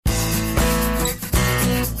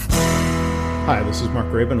Hi, this is Mark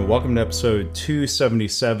Graban, and welcome to episode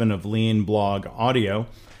 277 of Lean Blog Audio.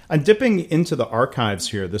 I'm dipping into the archives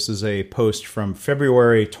here. This is a post from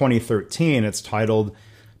February 2013. It's titled,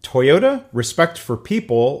 Toyota, Respect for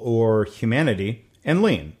People or Humanity, and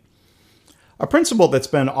Lean. A principle that's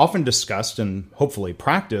been often discussed and hopefully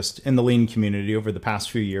practiced in the Lean community over the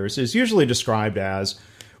past few years is usually described as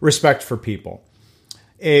respect for people.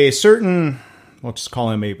 A certain, we'll just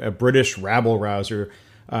call him a British rabble-rouser,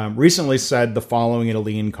 recently said the following at a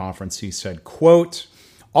Lean conference. He said, quote,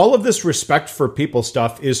 all of this respect for people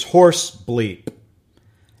stuff is horse bleep.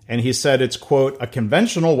 And he said it's, quote, a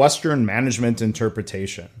conventional Western management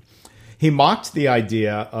interpretation. He mocked the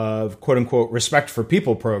idea of, quote unquote, respect for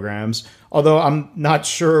people programs, although I'm not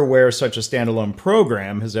sure where such a standalone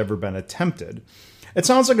program has ever been attempted. It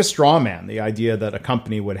sounds like a straw man, the idea that a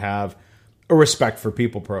company would have a respect for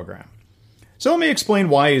people program. So let me explain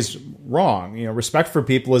why he's wrong. Respect for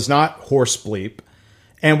people is not horse bleep.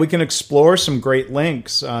 And we can explore some great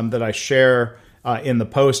links that I share in the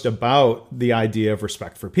post about the idea of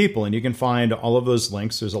respect for people. And you can find all of those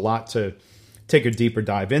links. There's a lot to take a deeper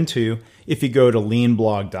dive into if you go to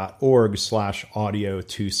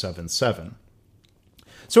leanblog.org/audio277.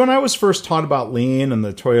 So when I was first taught about Lean and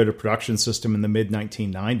the Toyota production system in the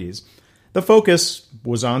mid-1990s, the focus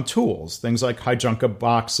was on tools, things like Heijunka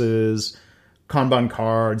boxes, Kanban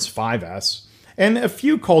cards, 5S, and a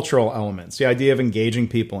few cultural elements, the idea of engaging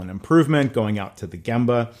people in improvement, going out to the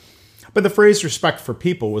Gemba. But the phrase respect for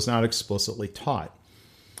people was not explicitly taught.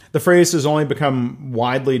 The phrase has only become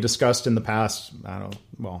widely discussed in the past,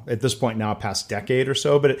 at this point now, past decade or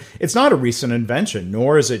so, but it's not a recent invention,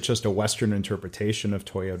 nor is it just a Western interpretation of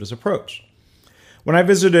Toyota's approach. When I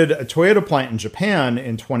visited a Toyota plant in Japan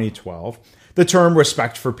in 2012, the term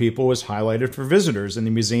respect for people was highlighted for visitors. In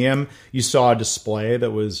the museum, you saw a display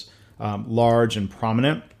that was large and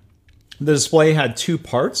prominent. The display had two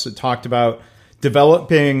parts. It talked about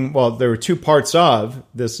developing, there were two parts of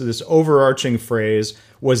this overarching phrase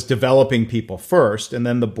was developing people first. And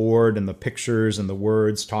then the board and the pictures and the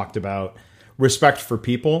words talked about respect for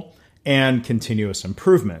people and continuous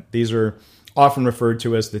improvement. These are often referred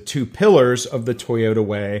to as the two pillars of the Toyota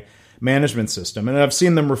Way management system. And I've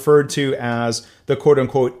seen them referred to as the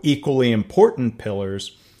quote-unquote equally important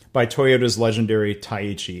pillars by Toyota's legendary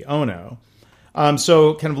Taiichi Ohno.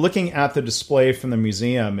 So kind of looking at the display from the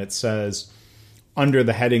museum, it says, under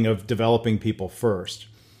the heading of developing people first,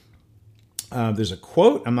 there's a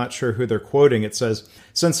quote. I'm not sure who they're quoting. It says,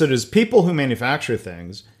 since it is people who manufacture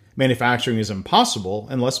things, manufacturing is impossible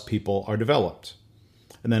unless people are developed.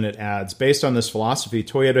 And then it adds, based on this philosophy,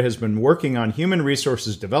 Toyota has been working on human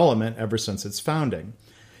resources development ever since its founding.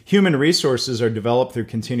 Human resources are developed through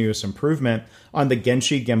continuous improvement on the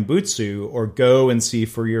Genshi Genbutsu, or go and see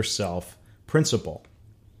for yourself principle.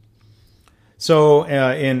 So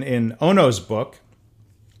in Ohno's book,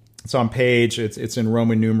 it's on it's in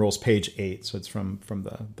Roman numerals, page 8. So it's from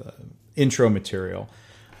the intro material.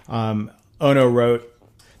 Ohno wrote,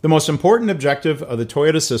 the most important objective of the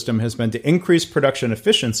Toyota system has been to increase production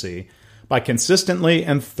efficiency by consistently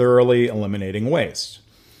and thoroughly eliminating waste.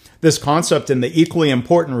 This concept and the equally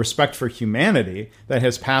important respect for humanity that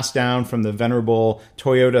has passed down from the venerable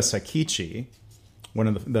Toyota Seikichi, one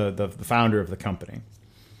of the founder of the company.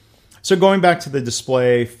 So going back to the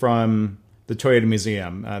display from the Toyota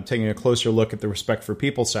Museum, taking a closer look at the respect for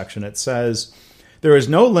people section, it says, there is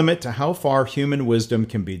no limit to how far human wisdom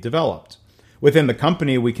can be developed. Within the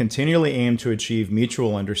company, we continually aim to achieve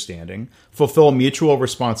mutual understanding, fulfill mutual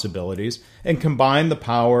responsibilities, and combine the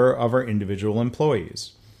power of our individual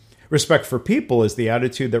employees. Respect for people is the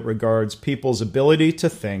attitude that regards people's ability to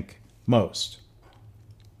think most.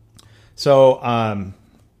 So,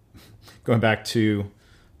 going back to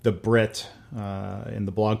the Brit, in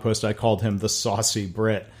the blog post, I called him the saucy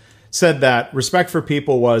Brit, said that respect for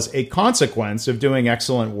people was a consequence of doing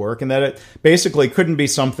excellent work, and that it basically couldn't be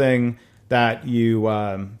something that you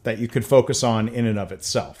could focus on in and of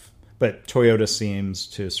itself. But Toyota seems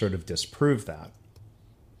to sort of disprove that.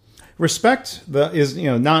 Respect is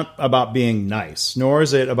not about being nice, nor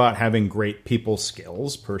is it about having great people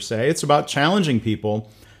skills per se. It's about challenging people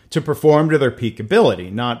to perform to their peak ability,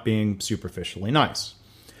 not being superficially nice.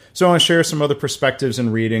 So I want to share some other perspectives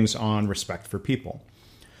and readings on respect for people.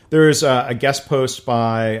 There's a guest post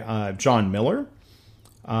by John Miller,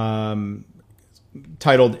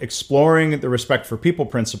 titled Exploring the Respect for People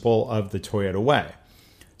Principle of the Toyota Way.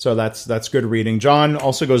 So that's good reading. John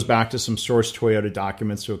also goes back to some source Toyota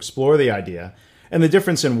documents to explore the idea and the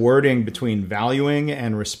difference in wording between valuing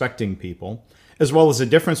and respecting people, as well as the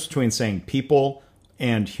difference between saying people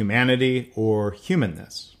and humanity or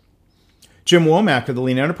humanness. Jim Womack of the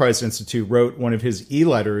Lean Enterprise Institute wrote one of his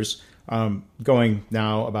e-letters going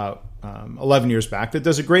now about 11 years back that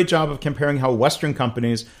does a great job of comparing how Western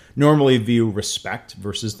companies normally view respect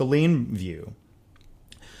versus the lean view.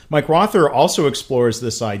 Mike Rother also explores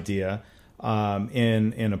this idea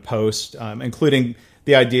in a post, including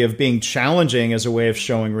the idea of being challenging as a way of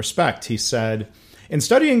showing respect. He said, "In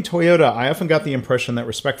studying Toyota, I often got the impression that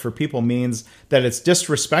respect for people means that it's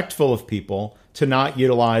disrespectful of people to not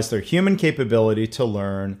utilize their human capability to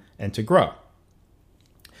learn and to grow."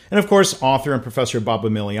 And of course, author and professor Bob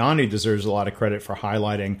Emiliani deserves a lot of credit for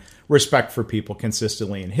highlighting respect for people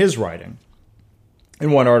consistently in his writing.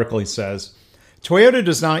 In one article, he says, "Toyota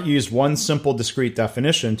does not use one simple discrete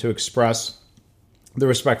definition to express the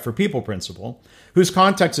respect for people principle, whose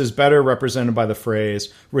context is better represented by the phrase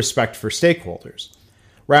respect for stakeholders.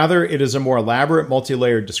 Rather, it is a more elaborate,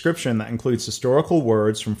 multi-layered description that includes historical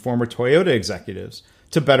words from former Toyota executives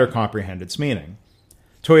to better comprehend its meaning.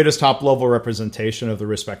 Toyota's top-level representation of the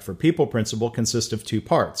respect for people principle consists of two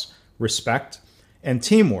parts, respect and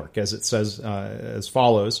teamwork, as it says as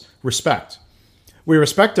follows, respect. We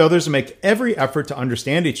respect others and make every effort to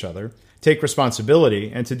understand each other, take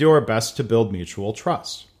responsibility, and to do our best to build mutual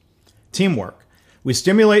trust. Teamwork. We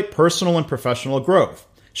stimulate personal and professional growth,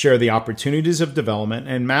 share the opportunities of development,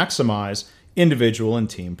 and maximize individual and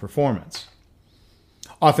team performance."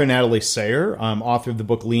 Author Natalie Sayer, author of the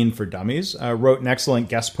book Lean for Dummies, wrote an excellent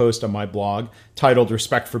guest post on my blog titled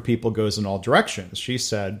Respect for People Goes in All Directions. She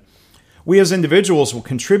said, "We as individuals will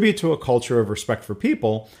contribute to a culture of respect for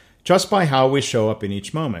people just by how we show up in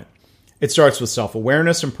each moment. It starts with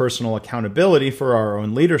self-awareness and personal accountability for our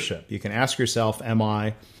own leadership. You can ask yourself, am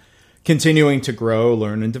I continuing to grow,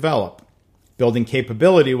 learn, and develop? Building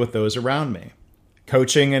capability with those around me?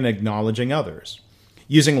 Coaching and acknowledging others?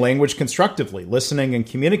 Using language constructively, listening and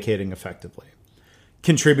communicating effectively?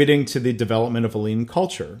 Contributing to the development of a lean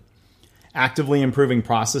culture? Actively improving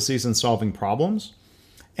processes and solving problems?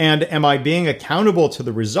 And am I being accountable to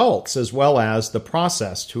the results as well as the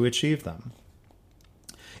process to achieve them?"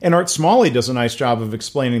 And Art Smalley does a nice job of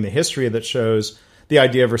explaining the history that shows the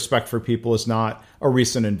idea of respect for people is not a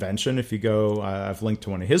recent invention. If you go, I've linked to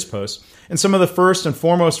one of his posts. And some of the first and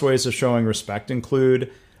foremost ways of showing respect include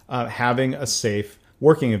having a safe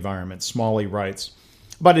working environment. Smalley writes,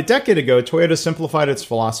 "About a decade ago, Toyota simplified its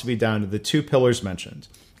philosophy down to the two pillars mentioned,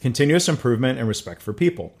 continuous improvement and respect for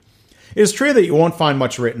people. It is true that you won't find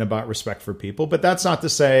much written about respect for people, but that's not to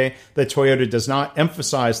say that Toyota does not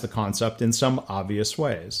emphasize the concept in some obvious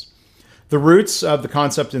ways. The roots of the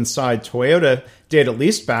concept inside Toyota date at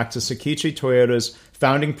least back to Sakichi Toyota's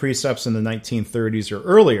founding precepts in the 1930s or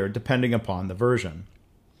earlier, depending upon the version.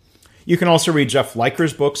 You can also read Jeff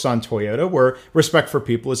Liker's books on Toyota, where respect for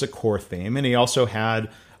people is a core theme, and he also had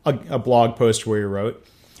a blog post where he wrote,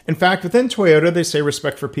 in fact, within Toyota, they say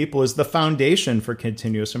respect for people is the foundation for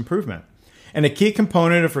continuous improvement. And a key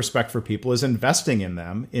component of respect for people is investing in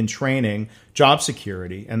them, in training, job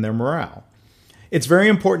security, and their morale. It's very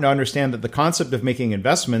important to understand that the concept of making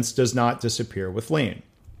investments does not disappear with Lean."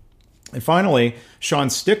 And finally, Sean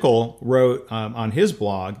Stickle wrote on his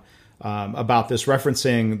blog about this,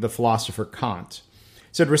 referencing the philosopher Kant. He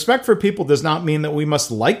said, "Respect for people does not mean that we must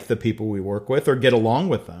like the people we work with or get along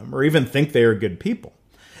with them or even think they are good people.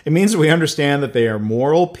 It means we understand that they are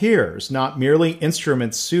moral peers, not merely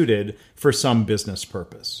instruments suited for some business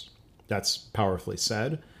purpose." That's powerfully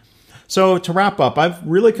said. So to wrap up, I've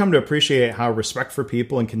really come to appreciate how respect for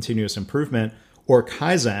people and continuous improvement, or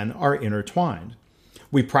Kaizen, are intertwined.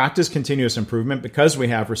 We practice continuous improvement because we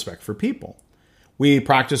have respect for people. We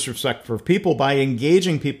practice respect for people by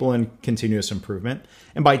engaging people in continuous improvement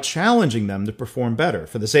and by challenging them to perform better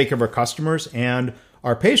for the sake of our customers and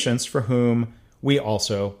our patients, for whom we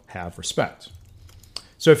also have respect.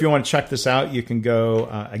 So if you want to check this out, you can go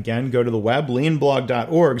to the web,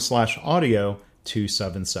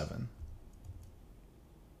 leanblog.org/audio277.